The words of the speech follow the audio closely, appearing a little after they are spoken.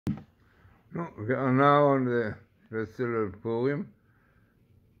No, we are now on the festival of Purim,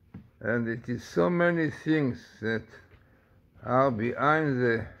 and it is so many things that are behind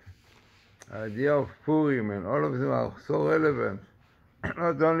the idea of Purim, and all of them are so relevant,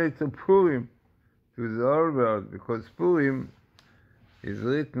 not only to Purim, to the whole world, because Purim is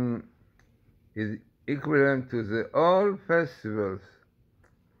equivalent to the all festivals.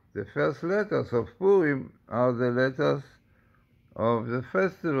 The first letters of Purim are the letters of the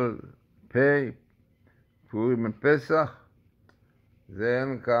festival, Pei, Purim and Pesach.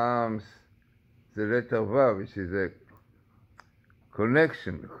 Then comes the letter Vav, which is a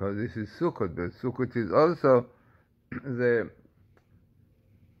connection, because this is Sukkot, but Sukkot is also the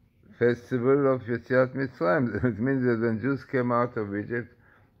festival of Yetziat Mitzrayim. It means that when Jews came out of Egypt,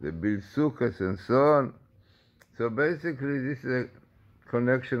 they built Sukkot and so on. So basically, this is a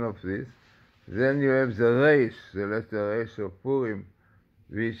connection of this. Then you have the Reish, the letter Reish of Purim,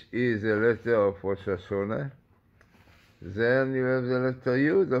 which is a letter of Rosh Hashanah. Then you have the letter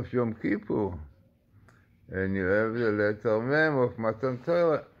Yud of Yom Kippur. And you have the letter Mem of Matan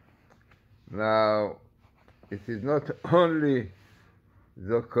Torah. Now, it is not only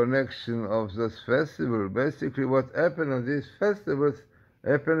the connection of those festivals. Basically, what happened on these festivals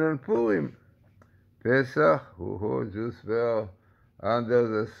happened on Purim. Pesach, who Jews were under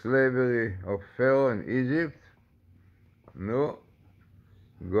the slavery of Pharaoh in Egypt. No,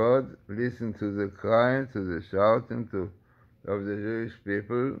 God listened to the crying, to the shouting of the Jewish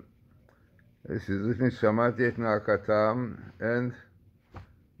people. This is written, Shamati et Na'akatam, and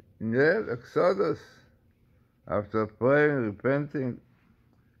yeah, Exodus, after praying, repenting.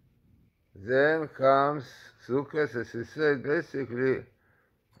 Then comes Sukkot, as he said, basically,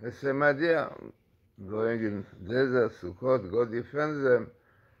 a Semadia, going in desert, Sukkot, God defends them.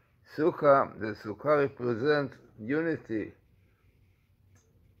 The Sukkah represents unity.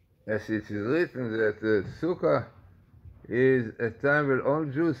 As it is written that the Sukkah is a time when all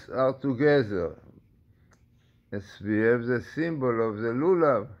Jews are together. As we have the symbol of the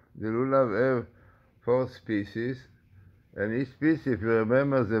lulav. The lulav have 4 species, and each piece, if you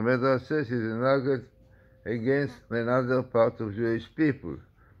remember, the Midrash says, is a nugget against another part of Jewish people.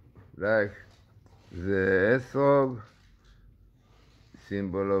 Like the etrog,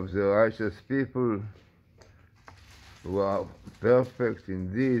 symbol of the righteous people who are perfect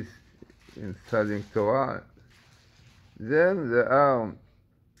in this, in studying Torah. Then there are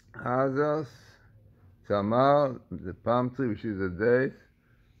others, Tamar, the palm tree, which is a date,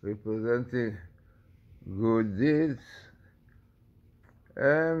 representing good deeds.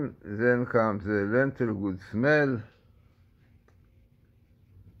 And then comes the lentil, good smell,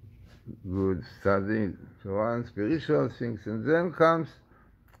 good studying Torah and spiritual things. And then comes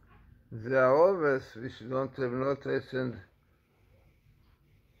the aroves, which don't have no taste and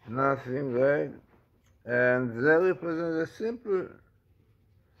nothing, right? And they represent a simple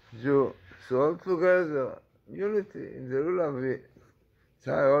Jew. So all together, unity. In the lulav, we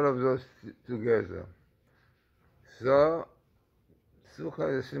tie all of those together. So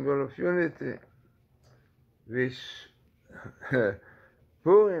Sukkah is a symbol of unity, which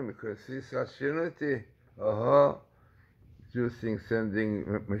Purim, because see such unity, Jews think sending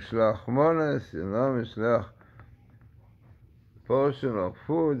Mishloach Mones, Mishloach portion of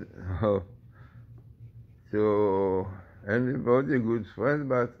food to anybody, good friend,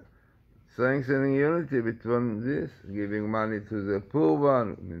 but strengthening unity between this, giving money to the poor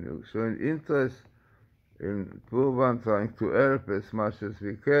one, showing interest in poor one, trying to help as much as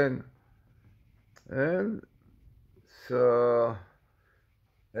we can. And so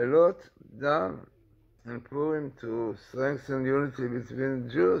a lot done in Purim to strengthen unity between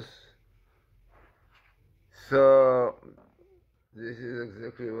Jews. So this is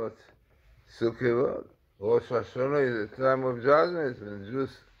exactly what Sukkot was. Rosh Hashanah is a time of judgment when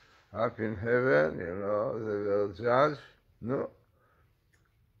Jews up in heaven, they were judged. No.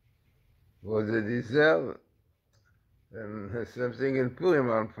 What they deserve. And the same thing in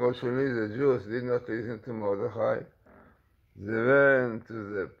Purim. Unfortunately, the Jews did not listen to Mordechai. They went to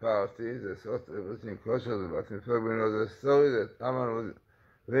the party, they thought everything kosher, but in fact we know the story that Haman was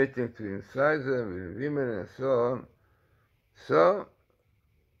waiting to incite them with women and so on. So,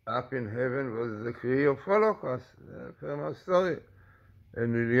 up in heaven was the decree of Holocaust, the famous story.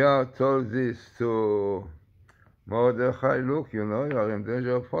 And Eliyahu told this to Mordechai, look, you are in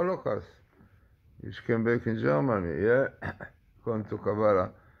danger of Holocaust. You came back in Germany, yeah, according to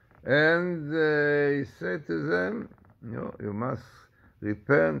Kabbalah. And he said to them, you must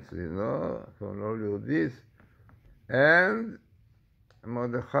repent, from all your deeds. And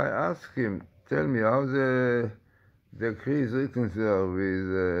Mordechai asked him, tell me how the decree is written there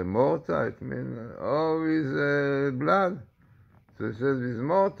with mortar, it means, or with blood. So it says with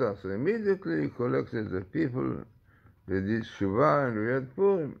mortar. So immediately he collected the people, they did Shuvah, and we had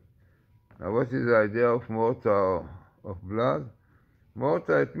Purim. Now what is the idea of mortar, of blood?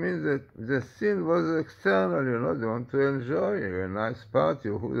 Mortar, it means that the sin was external, they want to enjoy a nice party,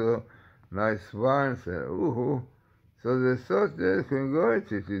 or nice wine, say, ooh. So they thought they can go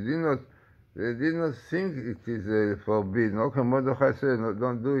at it. They did not think it is forbidden. Okay, Mordechai said, no,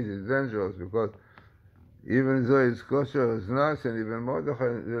 don't do it, it's dangerous, because even though it's kosher, it's nice, and even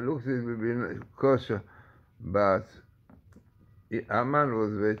Mordechai, they looked at it will be kosher, but Haman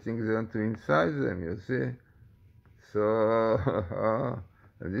was waiting them to incite them, you see. So,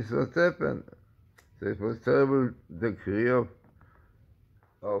 and this was happened. So it was terrible decree of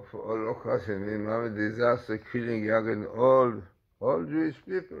Holocaust, and a disaster, killing young and all Jewish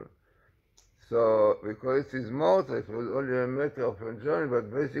people. So, because it is mortal, it was only a matter of enjoying,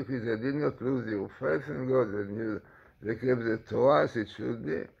 but basically they did not lose their faith in God, they kept the Torah as it should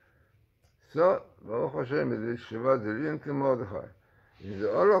be. So, Baruch Hashem, it is Shiva, the link to Mordechai. In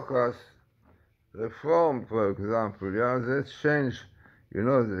the Holocaust, Reform, for example, they change,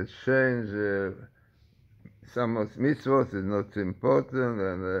 they change some of mitzvot is not important,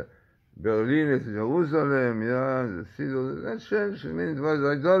 and Berlin is Jerusalem, the city, that change, it means it was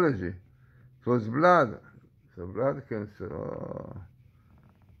idolatry. It was blood. So blood cancer.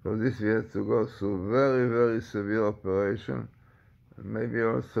 For this we had to go through very, very severe operation. And maybe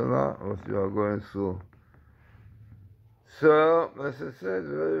also now what we are going through. So, as I said,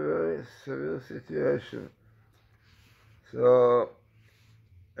 very, very severe situation. So,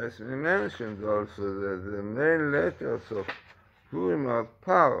 as we mentioned also, that the main letters of Purim are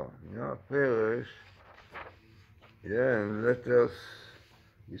power, perish, and letters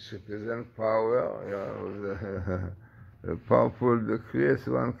which represent power, a powerful decree, as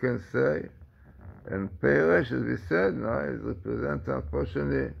one can say, and perish, as we said, it represents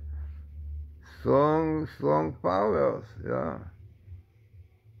unfortunately strong powers,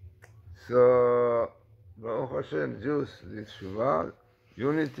 So, Baruch Hashem, Jews did Shuvah,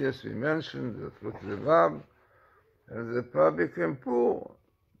 unity, as we mentioned, that was the Vav, and the poor became poor.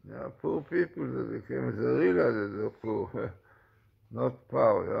 Poor people, they became the realized they were poor, not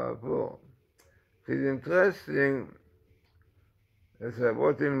power, poor. It is interesting, as I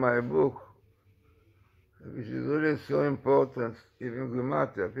wrote in my book, which is really so important, even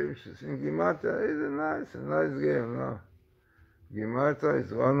Gematria. People should think Gematria is a nice game, no? Gematria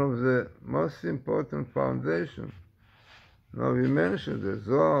is one of the most important foundations. Now we mentioned the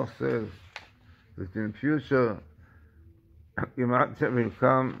Zohar says that in future Gematria will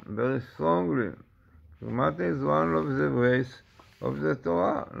come very strongly. Gematria is one of the ways of the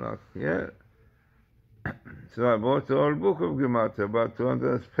Torah, So I bought the whole book of Gematria, about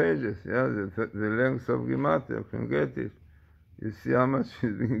 200 pages, the length of Gematria, you can get it. You see how much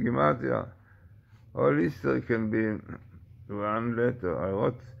is in Gematria. All history can be in one letter. I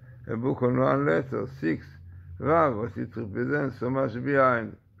wrote a book on one letter, 6, Vav, what it represents, so much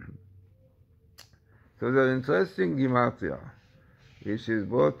behind. So the interesting Gematria, which is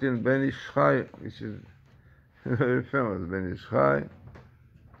brought in Ben Ish Chai, which is very famous, Ben Ish Chai,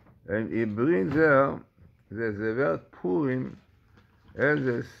 and he brings there that the word Purim has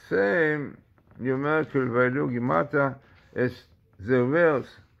the same numerical value, Gematria, as the words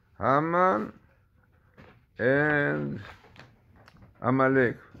Haman and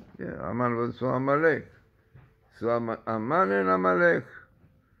Amalek. Haman was from Amalek. So Haman and Amalek,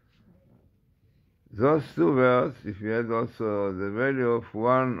 those two words, if you had also the value of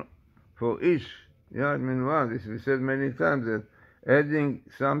one for each, I mean one, this we said many times, that adding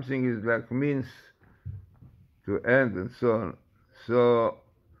something is like means to end and so on. So,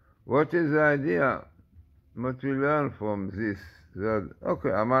 what is the idea? What we learn from this? That, okay,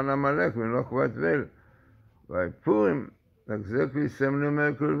 Haman Amalek, we know quite well. By Purim, exactly same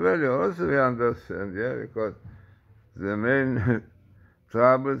numerical value, also we understand, because the main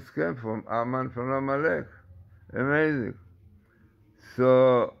troubles came from Haman, from Amalek. Amazing.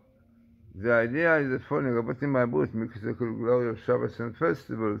 So, the idea is the following. I put in my book, Mystical Glory of Shabbos and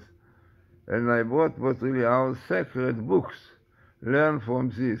Festivals, and I brought what really our sacred books learn from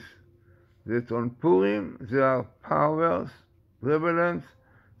this. That on Purim there are powers, prevalent,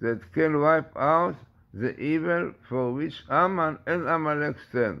 that can wipe out the evil for which Haman and Amalek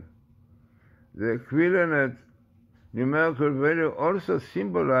stand. The equivalent numerical value also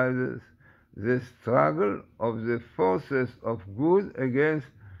symbolizes the struggle of the forces of good against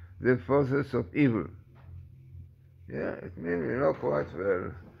the forces of evil. It means, quite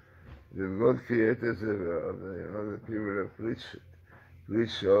well, that God created the world. The people have preach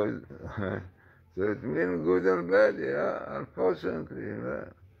shows. So it means good and bad, unfortunately,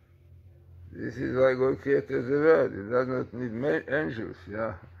 This is why God created the world. It does not need angels,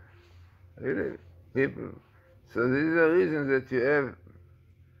 Really, people. So this is the reason that you have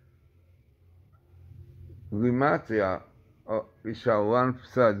Gematria, which are one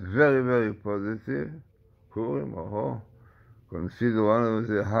side very, very positive, Purim, considered one of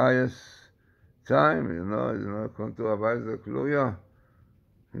the highest time, according to Rabbi Matityahu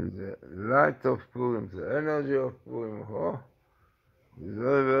Glazerson, the light of Purim, the energy of Purim, is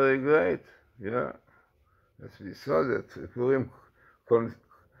very, very great, As we saw that Purim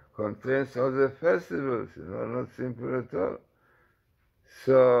contains all the festivals, not simple at all.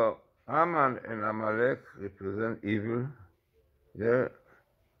 So Aman and Amalek represent evil,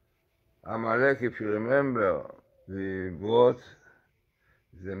 Amalek, if you remember, we brought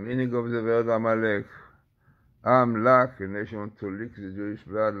the meaning of the word Amalek. Lak, a nation to lick the Jewish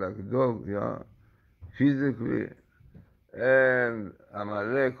blood like a dog, physically. And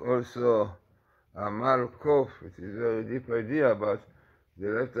Amalek also, Amal Kof, it is a very deep idea, but the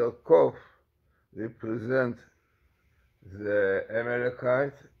letter Kof represents the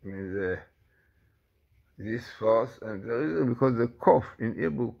Amalekite, means this force, and the reason because the Kof, in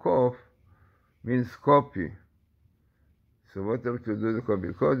Hebrew, Kof means copy. So what have to do the copy?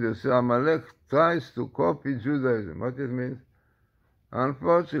 Because you see, Amalek tries to copy Judaism. What it means?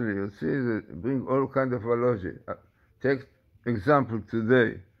 Unfortunately, you see, they bring all kind of logic. Take example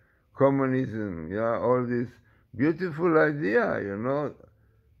today, communism, all this beautiful idea,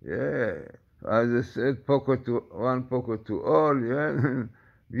 As I said, one pocket to all,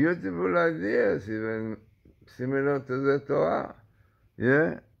 beautiful ideas, even similar to the Torah,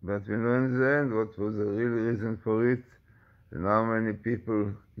 But we know in the end what was the real reason for it, and how many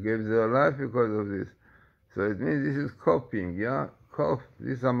people gave their life because of this. So it means this is copying, Kof.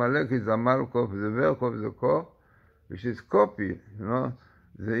 This Amalek is Amal Kof, the work of the Kof, which is copy, The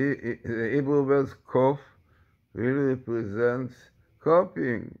Hebrew word Kof really represents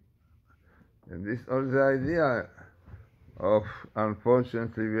copying. And this all the idea of,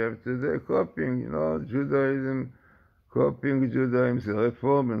 unfortunately, we have today copying, Judaism, copying Judaism, the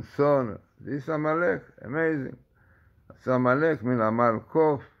reform, and so on. This Amalek, amazing. So Amalek means Amal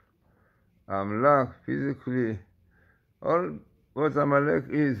Kof, Amlak, physically, all what Amalek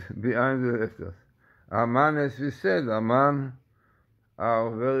is behind the letters. Aman, as we said, Aman are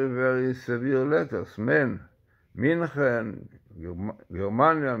very, very severe letters. Men, Minchen,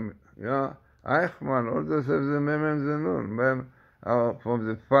 Germania, Eichmann, all those have the Mem and the Nun. Mem are from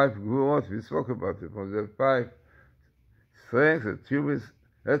the 5 Gurot, we spoke about it, from the 5 strengths,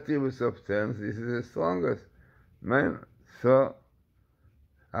 attributes of tense, this is the strongest. So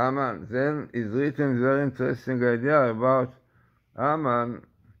Aman. Then is written very interesting idea about Aman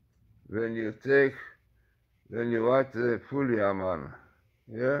when you write fully Aman.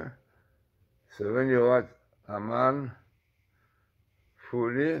 So when you write Aman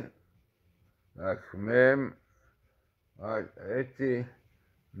fully, like Mem, right, 80,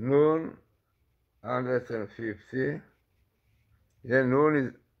 Nun, 150.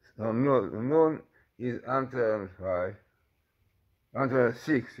 Nun is 105.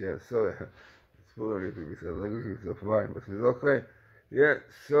 106, sorry. It's full a little bit, a little bit of wine, but it's okay.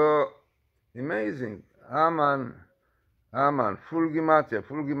 So amazing. Aman, full Gematria.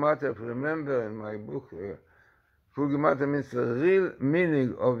 Full Gematria, remember in my book, full Gematria means the real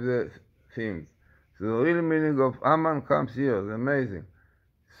meaning of the thing. So the real meaning of Aman comes here, it's amazing.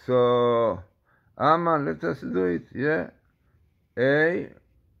 So, Aman, let us do it, A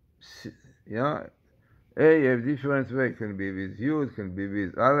have different way, can be with Yud, can be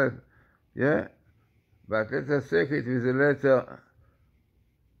with Aleph, but let us take it with the letter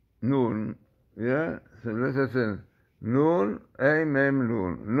Nun, So let us say Nun, A, Mem,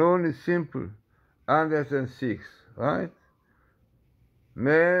 Nun. Nun is simple, 106, right?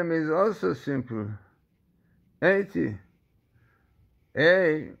 Mem is also simple, 80.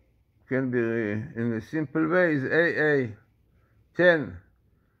 A can be, in a simple way, is AA, 10.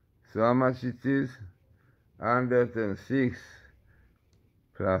 So how much it is? 106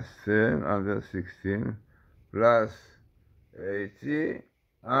 plus 10, 116, plus 80,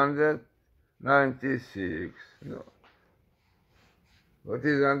 196. No. What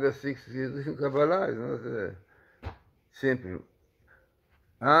is 106? In Kabbalah, it's not simple.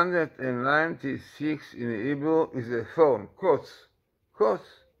 196 in Hebrew is a phone, Kotz.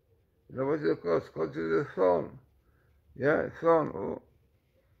 Kotz. You know what is a Kotz? Kotz is a phone. A phone.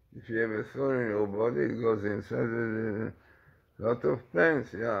 If you have a thorn in your body, it goes inside a lot of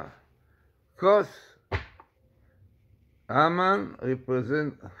pains, Kos. Aman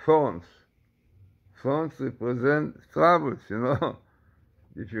represent thorns. Thorns represent troubles,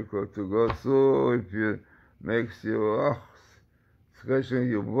 difficult to go through, if you makes you scratching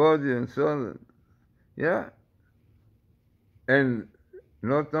your body and so on. Yeah. And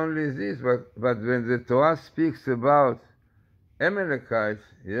not only this, but when the Torah speaks about Amalekites,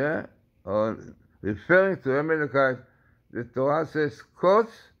 or referring to Amalekites, the Torah says, Kos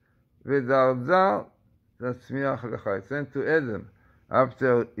v'dardar tatzmiach lecha. It's sent to Adam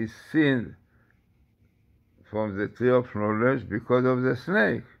after he sinned from the tree of knowledge because of the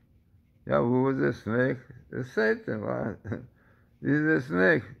snake. Who was the snake? The Satan, right? This is the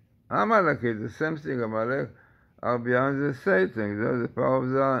snake. Amalek, the same thing. Amalek are behind the Satan. The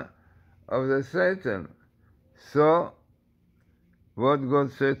power of the Satan. So, what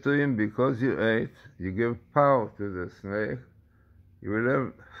God said to him, because you ate, you gave power to the snake, you will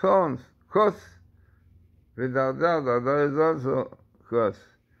have thorns, kos. Dardar is also kos.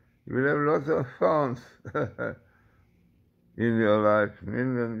 You will have lots of thorns in your life.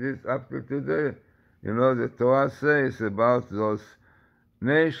 And this up to today, the Torah says about those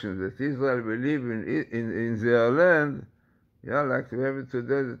nations that Israel will live in their land, like we have it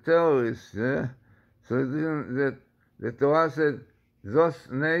today, the terrorists, So that the Torah said, those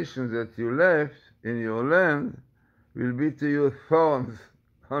nations that you left in your land will be to you thorns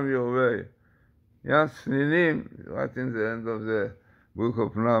on your way. Sninim, right in the end of the book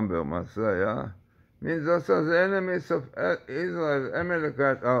of Numbers, Messiah, means also the enemies of Israel,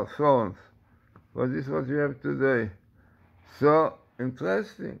 Amalekites, are thorns. But this is what we have today. So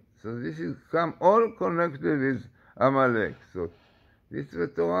interesting. So this is all connected with Amalek. So this is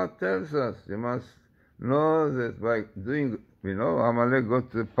what Torah tells us. You must know that by doing, Amalek got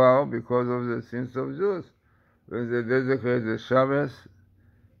the power because of the sins of Jews. When they desecrated the Shabbos,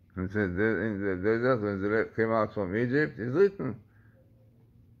 in the desert, when they came out from Egypt, it's written.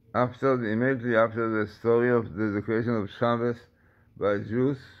 Immediately after the story of the desecration of Shabbos by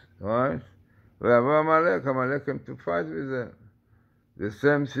Jews, right? Amalek came to fight with them. The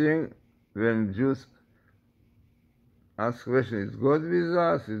same thing when Jews ask question, is God with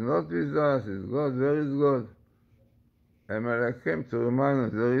us? Is not with us? Is God? Where is God? Amalek came to remind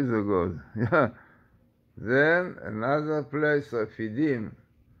us there is a God. Then another place, Refidim.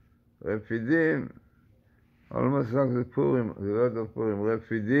 Refidim, almost like the Purim, the word of Purim.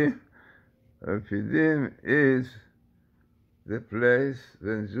 Refidim is the place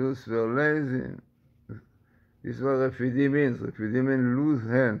when Jews were lazy. This is what Refidim means. Refidim means loose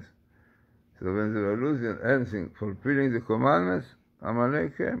hands. So when they were losing hands in fulfilling the commandments,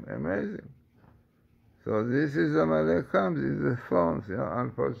 Amalek came. Amazing. So this is Amalek comes, this is the thorns,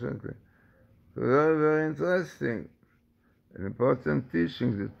 unfortunately. So very, very interesting. An important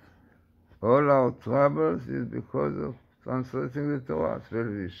teaching that all our troubles is because of translating the Torah,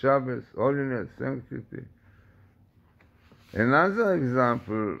 especially Shabbos, holiness, sanctity. Another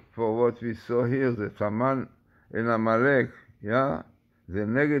example for what we saw here, the Haman and Amalek, the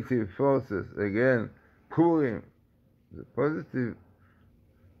negative forces, again, Purim, the positive,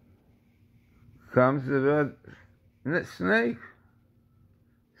 comes the word snake.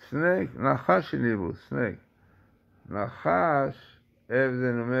 Snake, Nachash in Hebrew, snake. Nachash have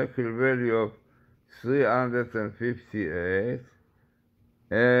the numerical value of 358,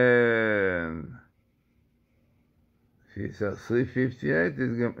 and if it's 358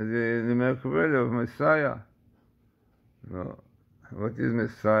 is the numerical value of Messiah. No. What is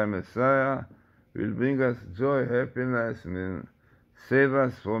Messiah? Messiah will bring us joy, happiness, save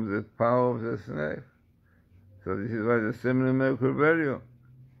us from the power of the snake. So this is why the same numerical value.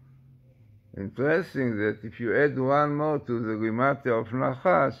 Interesting that if you add one more to the Gematria of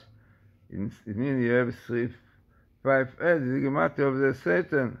Nachash, it means you have 358, the Gematria of the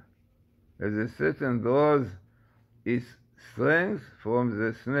Satan. As the Satan draws its strength from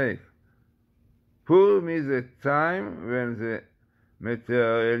the snake. Purim is a time when the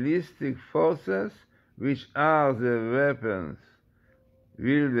materialistic forces, which are the weapons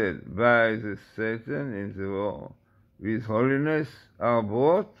wielded by the Satan in the war with holiness, are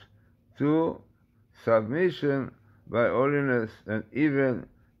brought to submission by holiness and even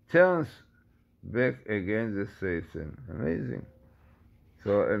turns back against the Satan. Amazing.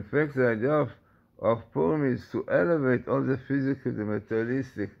 So in fact the idea of Purim is to elevate all the physical, the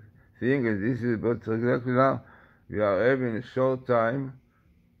materialistic thing, and this is what exactly now we are having a short time.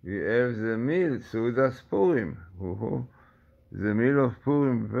 We have the meal, Seudas Purim. The meal of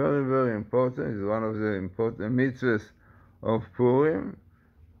Purim, very, very important. It's one of the important mitzvahs of Purim.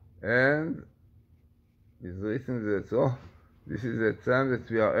 And it's written that, This is the time that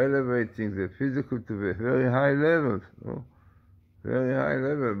we are elevating the physical to the very high levels, very high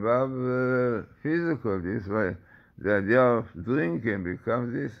level, above physical. This way, the idea of drinking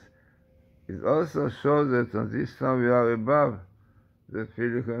becomes this. It also shows that on this time we are above the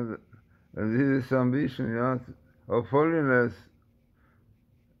physical, and this is ambition, of holiness,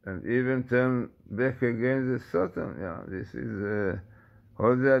 and even turn back against the Satan. This is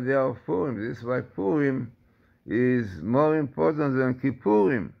all the idea of Purim. This is why Purim is more important than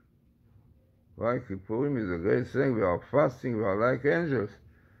Kippurim. Why? Kippurim is a great thing. We are fasting, we are like angels.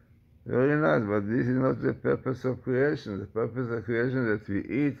 Very nice, but this is not the purpose of creation. The purpose of creation is that we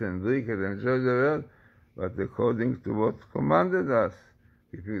eat and drink and enjoy the world, but according to what commanded us,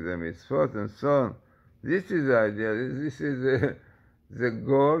 keeping the mitzvot and so on. This is the idea. This is the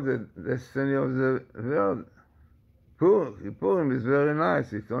goal, the destiny of the world. Purim is very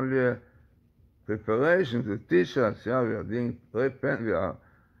nice. It's only a preparation to teach us. We are doing repent. We are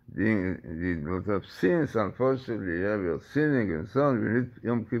doing a lot of sins, unfortunately. We are sinning and so on. We need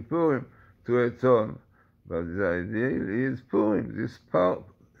Yom Kippurim to atone. But the idea is Purim. This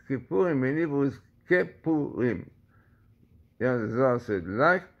Kippurim in Hebrew is Kepurim. The Zohar said,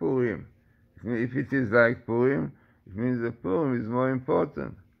 like Purim. If it is like Purim, it means the Purim is more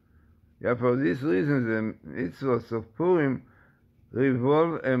important. For this reason, the mitzvahs of Purim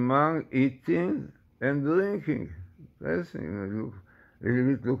revolve among eating and drinking. Interesting.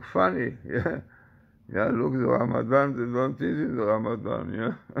 It look funny. Look, the Ramadan, they don't eat in the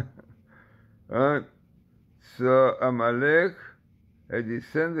Ramadan. Right? So Amalek, a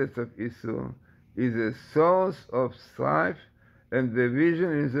descendant of Esau, is a source of strife and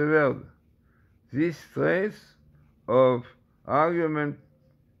division in the world. These traits of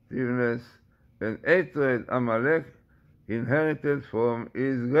argumentiveness and hatred Amalek inherited from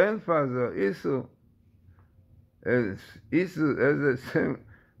his grandfather Esau. As Esau has the same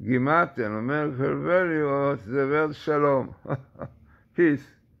gematria, numerical value of the word shalom, peace.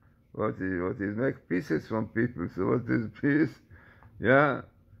 What is make pieces from people? So what is peace?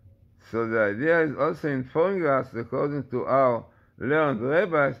 So the idea is also informing us, according to our learned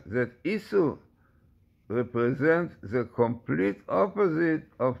rabbis, that Esau represents the complete opposite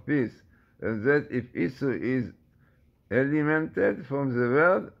of peace, and that if Esau is eliminated from the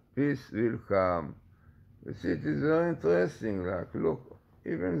world, peace will come. You see, it is very interesting. Like, look,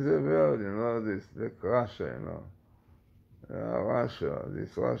 even the world, this, like Russia, Russia,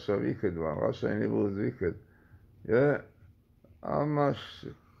 this Russia wicked one. Russia in Hebrew is wicked. How much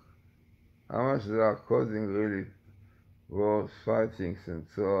they are causing really wars, fightings, and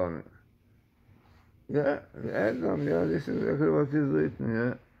so on. Adam, this is exactly what is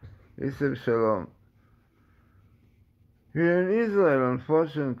written, He said Shalom. Here in Israel,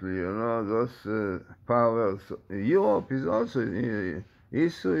 unfortunately, those powers, Europe is also,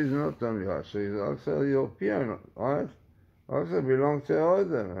 Esau is not only Russia, he's also European, right? Also belongs to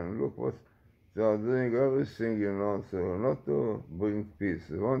Jordan, and look what they are doing, everything, so not to bring peace.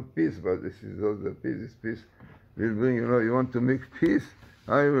 They want peace, but this is not the peace. This peace will bring, you want to make peace?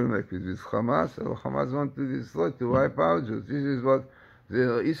 How you will make peace? With Hamas? Or Hamas want to destroy, to wipe out Jews. This is what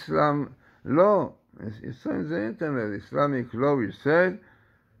the Islam law, it's on the internet, Islamic law, which said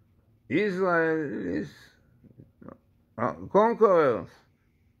Israel is conquerors.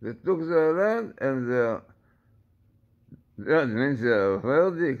 They took their land, and that means their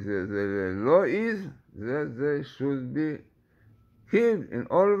verdict, the law is that they should be killed in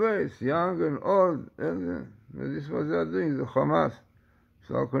all ways, young and old. And this is what they are doing, the Hamas.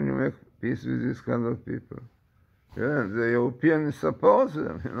 So how can you make peace with this kind of people? The Europeans support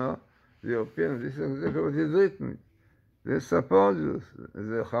them, The Europeans, this is exactly what is written. They support Jews,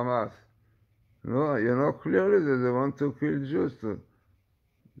 the Hamas. Clearly that they want to kill Jews too.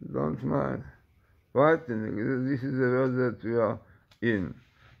 Don't mind. Fighting, this is the world that we are in.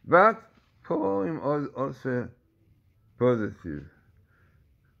 But Purim is also positive.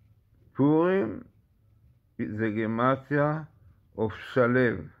 Purim is the gematria of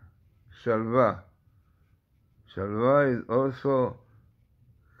Shalev, Shalva. Shalva is also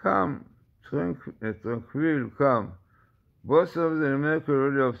calm, tranquil, calm. Both of the numerical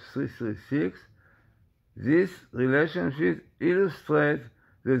value of 336, this relationship illustrates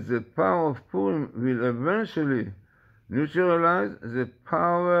that the power of Purim will eventually neutralize the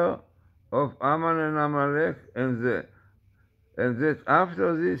power of Ammon and Amalek, and that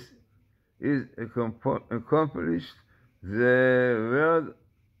after this is accomplished, the world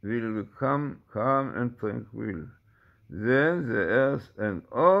will become calm and tranquil. Then the earth and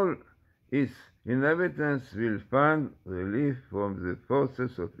all its inhabitants will find relief from the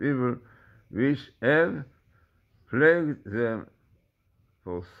forces of evil which have plagued them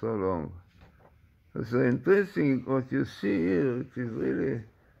for so long. It's so interesting what you see here. It is really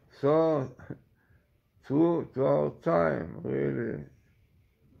so true to our time, really.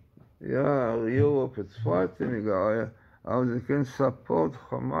 Yeah, Europe is frightening how they can support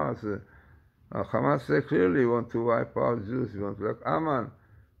Hamas. Hamas they clearly want to wipe out Jews. They want like Amman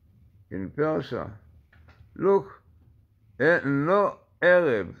in Persia. Look, no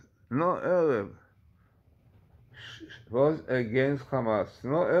Arab was against Hamas.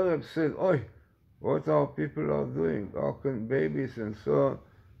 No Arab said, "Oi, what our people are doing? How can babies and so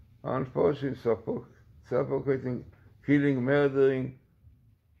on, unfortunately suffocating, killing, murdering,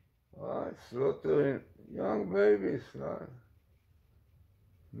 slaughtering young babies?"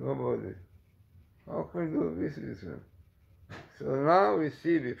 Nobody. How can you do this with them? So now we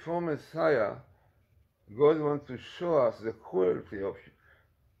see before Messiah, God wants to show us the cruelty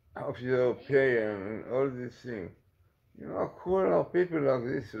of European and all these things. You know how cruel are people like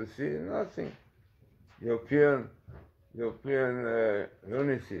this? You see nothing. European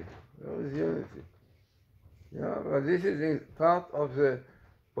unity. There is unity. Yeah, but this is part of the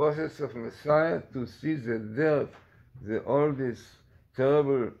process of Messiah to see the dirt, all these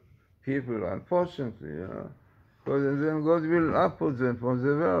terrible people, unfortunately, because then God will uproot them from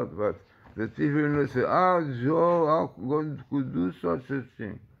the world. But the people will say, Joe, how God could do such a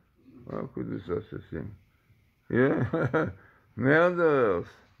thing? How could do such a thing? Yeah, murderers.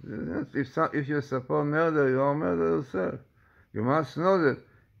 If you support murder, you are murder yourself. You must know that.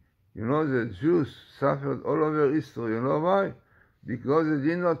 You know the Jews suffered all over history. You know why? Because they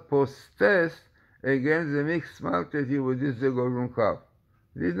did not protest against the mixed multitude which is the golden calf.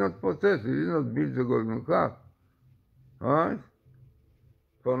 They did not protest. They did not build the golden calf. All right?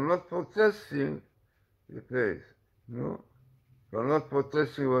 For not protesting, the place. No? For not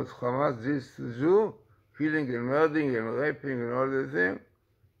protesting what Hamas did to Jews, killing and murdering and raping and all the things,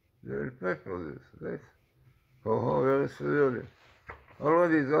 they will pay for this. Right? For very severely.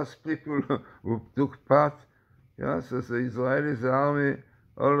 Already those people who took part, so the Israeli army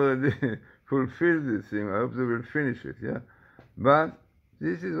already fulfilled this thing. I hope they will finish it, But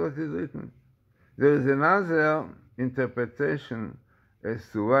this is what is written. There is another interpretation as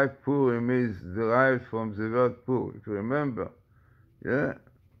to why Purim is derived from the word Pur. If you remember, the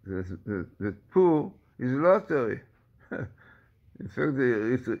Pur is lottery. In fact,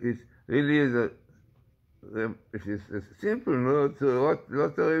 it really is it is a simple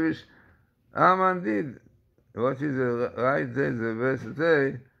lottery which Amman did. What is the right day, the best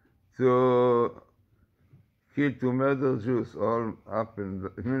day to kill, to murder Jews? All up and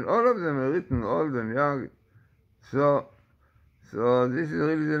all of them are written, old and young. So this is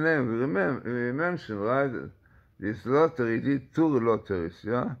really the name. We mentioned, right? This lottery did 2 lotteries,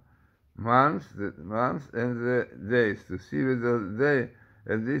 months and the days, to see whether the day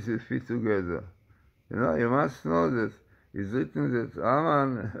and this will fit together. You must know that it's written that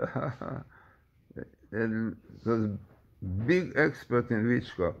Amman was big expert in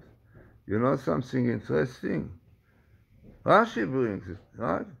witchcraft. You know something interesting? Rashi brings it,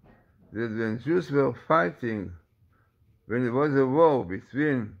 right? That when Jews were fighting, when there was a war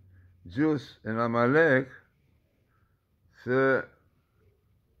between Jews and Amalek, so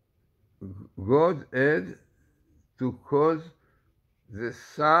God had to cause the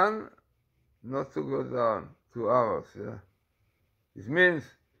sun not to go down 2 hours. It means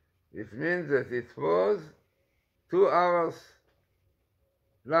that it was 2 hours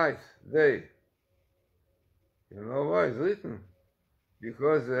light day. You know why it's written?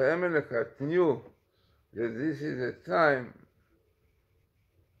 Because the Amalekite knew that this is a time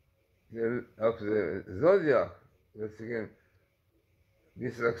of the zodiac that again be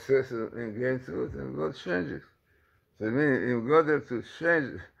successful and gain truth, and God changes. So it means if God has to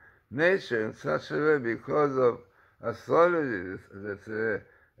change nature in such a way because of astrology that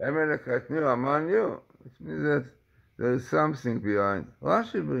Amalekite knew, Amman knew, which means that there is something behind.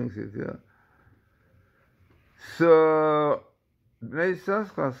 Rashi brings it, So, Bnei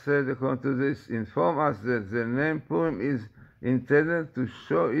Yissaschar said, according to this, inform us that the name Purim is intended to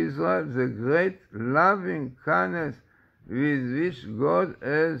show Israel the great loving kindness with which God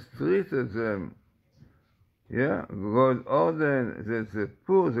has treated them. God ordered that the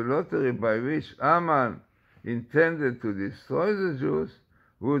Pur, the lottery by which Amman intended to destroy the Jews,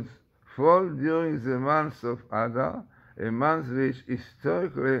 would fall during the month of Adar, a month which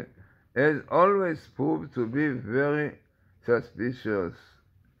historically has always proved to be very suspicious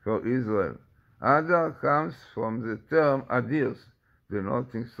for Israel. Adar comes from the term Adirs,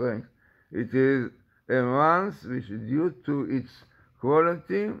 denoting strength. It is a month which, due to its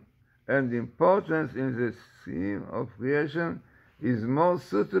quality and importance in the scheme of creation is more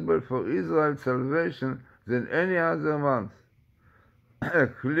suitable for Israel's salvation than any other month. A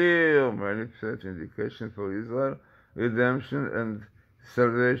clear manifest indication for Israel redemption and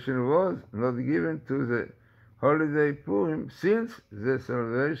salvation was not given to the holiday Purim, since the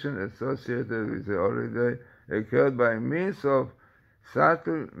salvation associated with the holiday occurred by means of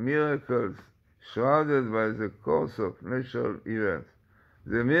subtle miracles shrouded by the course of natural events.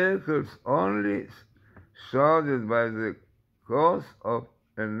 The miracles only shrouded by the course of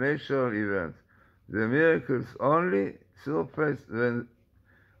a natural event. The miracles only surface when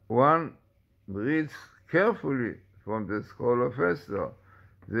one reads carefully from the scroll of Esther.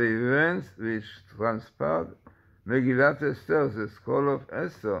 The events which transpired, Megillat Esther, the scroll of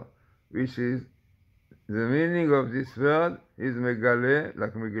Esther, which is the meaning of this word is Megale,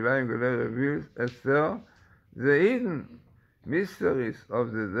 like Megillah reveals Esther, the hidden mysteries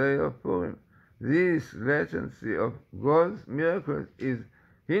of the day of Purim. This latency of God's miracles is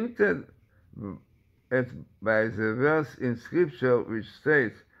hinted at by the verse in Scripture which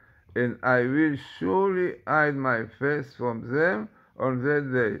states, "And I will surely hide my face from them on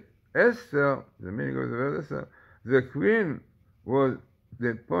that day." Esther, the meaning of the word Esther, the queen, was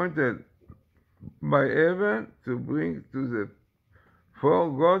appointed by heaven to bring to the four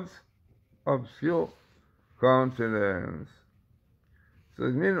gods obscure countenance. So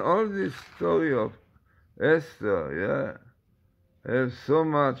it means all this story of Esther, has so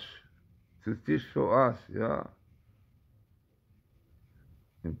much to teach for us,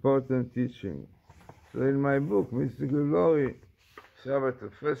 important teaching. So in my book, Mystical Glory, Shabbat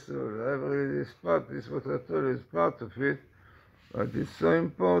of Festival, I have read this part, this what I told you is part of it, but it's so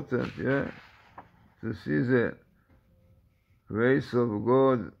important, to see the grace of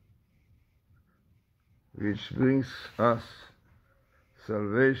God which brings us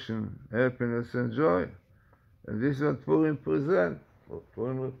salvation, happiness, and joy. And this is what Purim presents.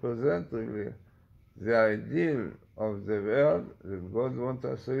 Purim represents really the ideal of the world that God wants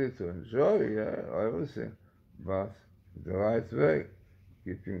us really to enjoy, everything, but the right way,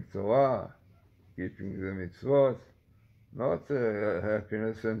 keeping Torah, keeping the mitzvot, not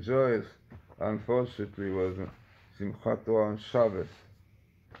happiness and joy, unfortunately, was Simchat Torah on Shabbos.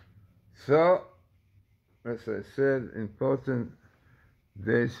 So, as I said, important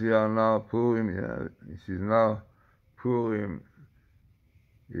days we are now Purim, this is now Purim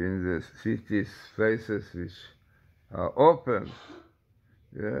in the cities, places which are open,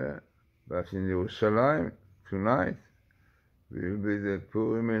 but in Jerusalem tonight will be the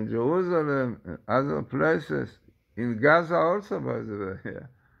Purim in Jerusalem and other places, in Gaza also, by the way,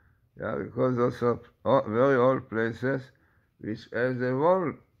 because those are very old places which have the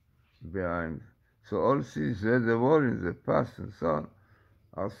wall behind. So all cities that had the wall in the past and so on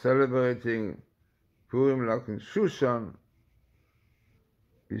are celebrating Purim like in Shushan,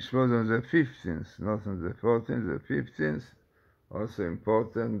 which was on the 15th, not on the 14th, the 15th. Also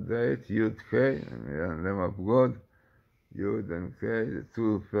important date, Yud K, name of God, Yud and K, the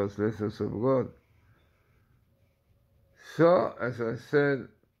two first letters of God. So, as I said,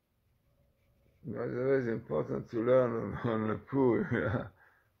 by the way, it's important to learn on the Purim,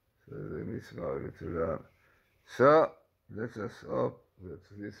 so the mitzvah to learn. So, let us hope that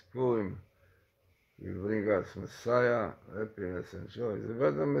this Purim will bring us Messiah, happiness and joy. The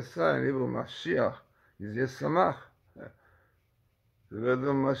word of Messiah in Hebrew, Mashiach, is Yesamach. The word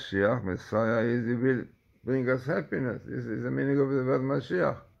of Mashiach, Messiah, is he will bring us happiness. This is the meaning of the word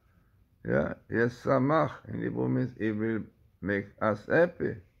Mashiach. Yesamach in Hebrew means he will make us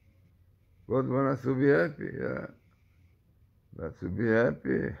happy. God wants us to be happy, But to be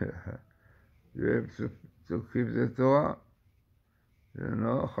happy, you have to keep the Torah. We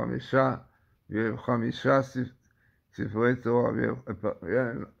have Chamisha Sifrei Torah.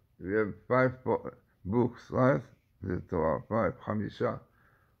 We have 5 books, right? The Torah, 5, Chamisha.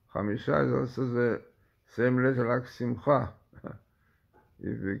 Chamisha is also the same letter like Simcha.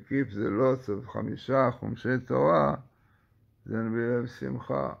 If we keep the lots of Chamisha, Chumshei Torah, then we have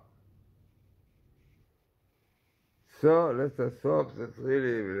Simcha. So let us hope that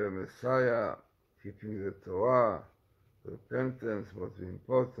really with the Messiah, keeping the Torah, repentance was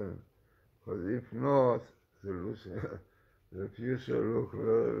important, because if not, the future look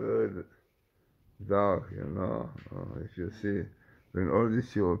very, very dark, If you see, when all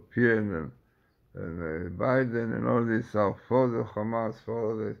this European and Biden and all this are for the Hamas,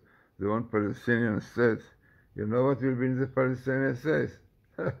 for the one Palestinian state, you know what will be in the Palestinian state?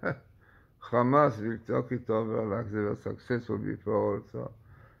 Hamas will talk it over like they were successful before also.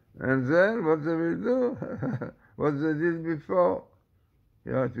 And then what they will do? What they did before?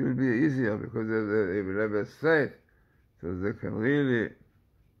 Yeah, it will be easier because they will have a state, so they can really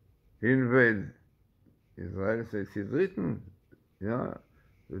invade Israel. So it is written, yeah,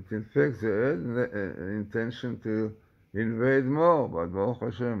 that in fact they had an intention to invade more, but Baruch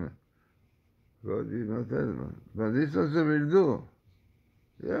Hashem, God did not have them. But this also will do.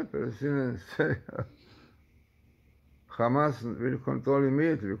 Yeah, Palestinians say Hamas will control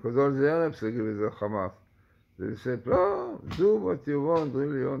immediately because all the Arabs agree with the Hamas. They said, oh, do what you want,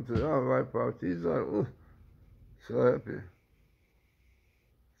 really want to wipe out Israel. Ooh, so happy.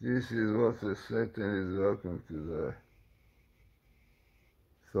 This is what the Satan is working today.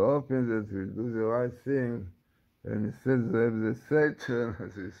 So hoping that we'll do the right thing, and instead they have the Satan,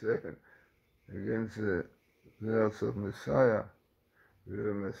 as we said, against the words of Messiah. We have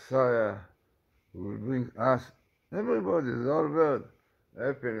a Messiah who will bring us, everybody, the whole world,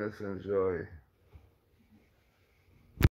 happiness and joy.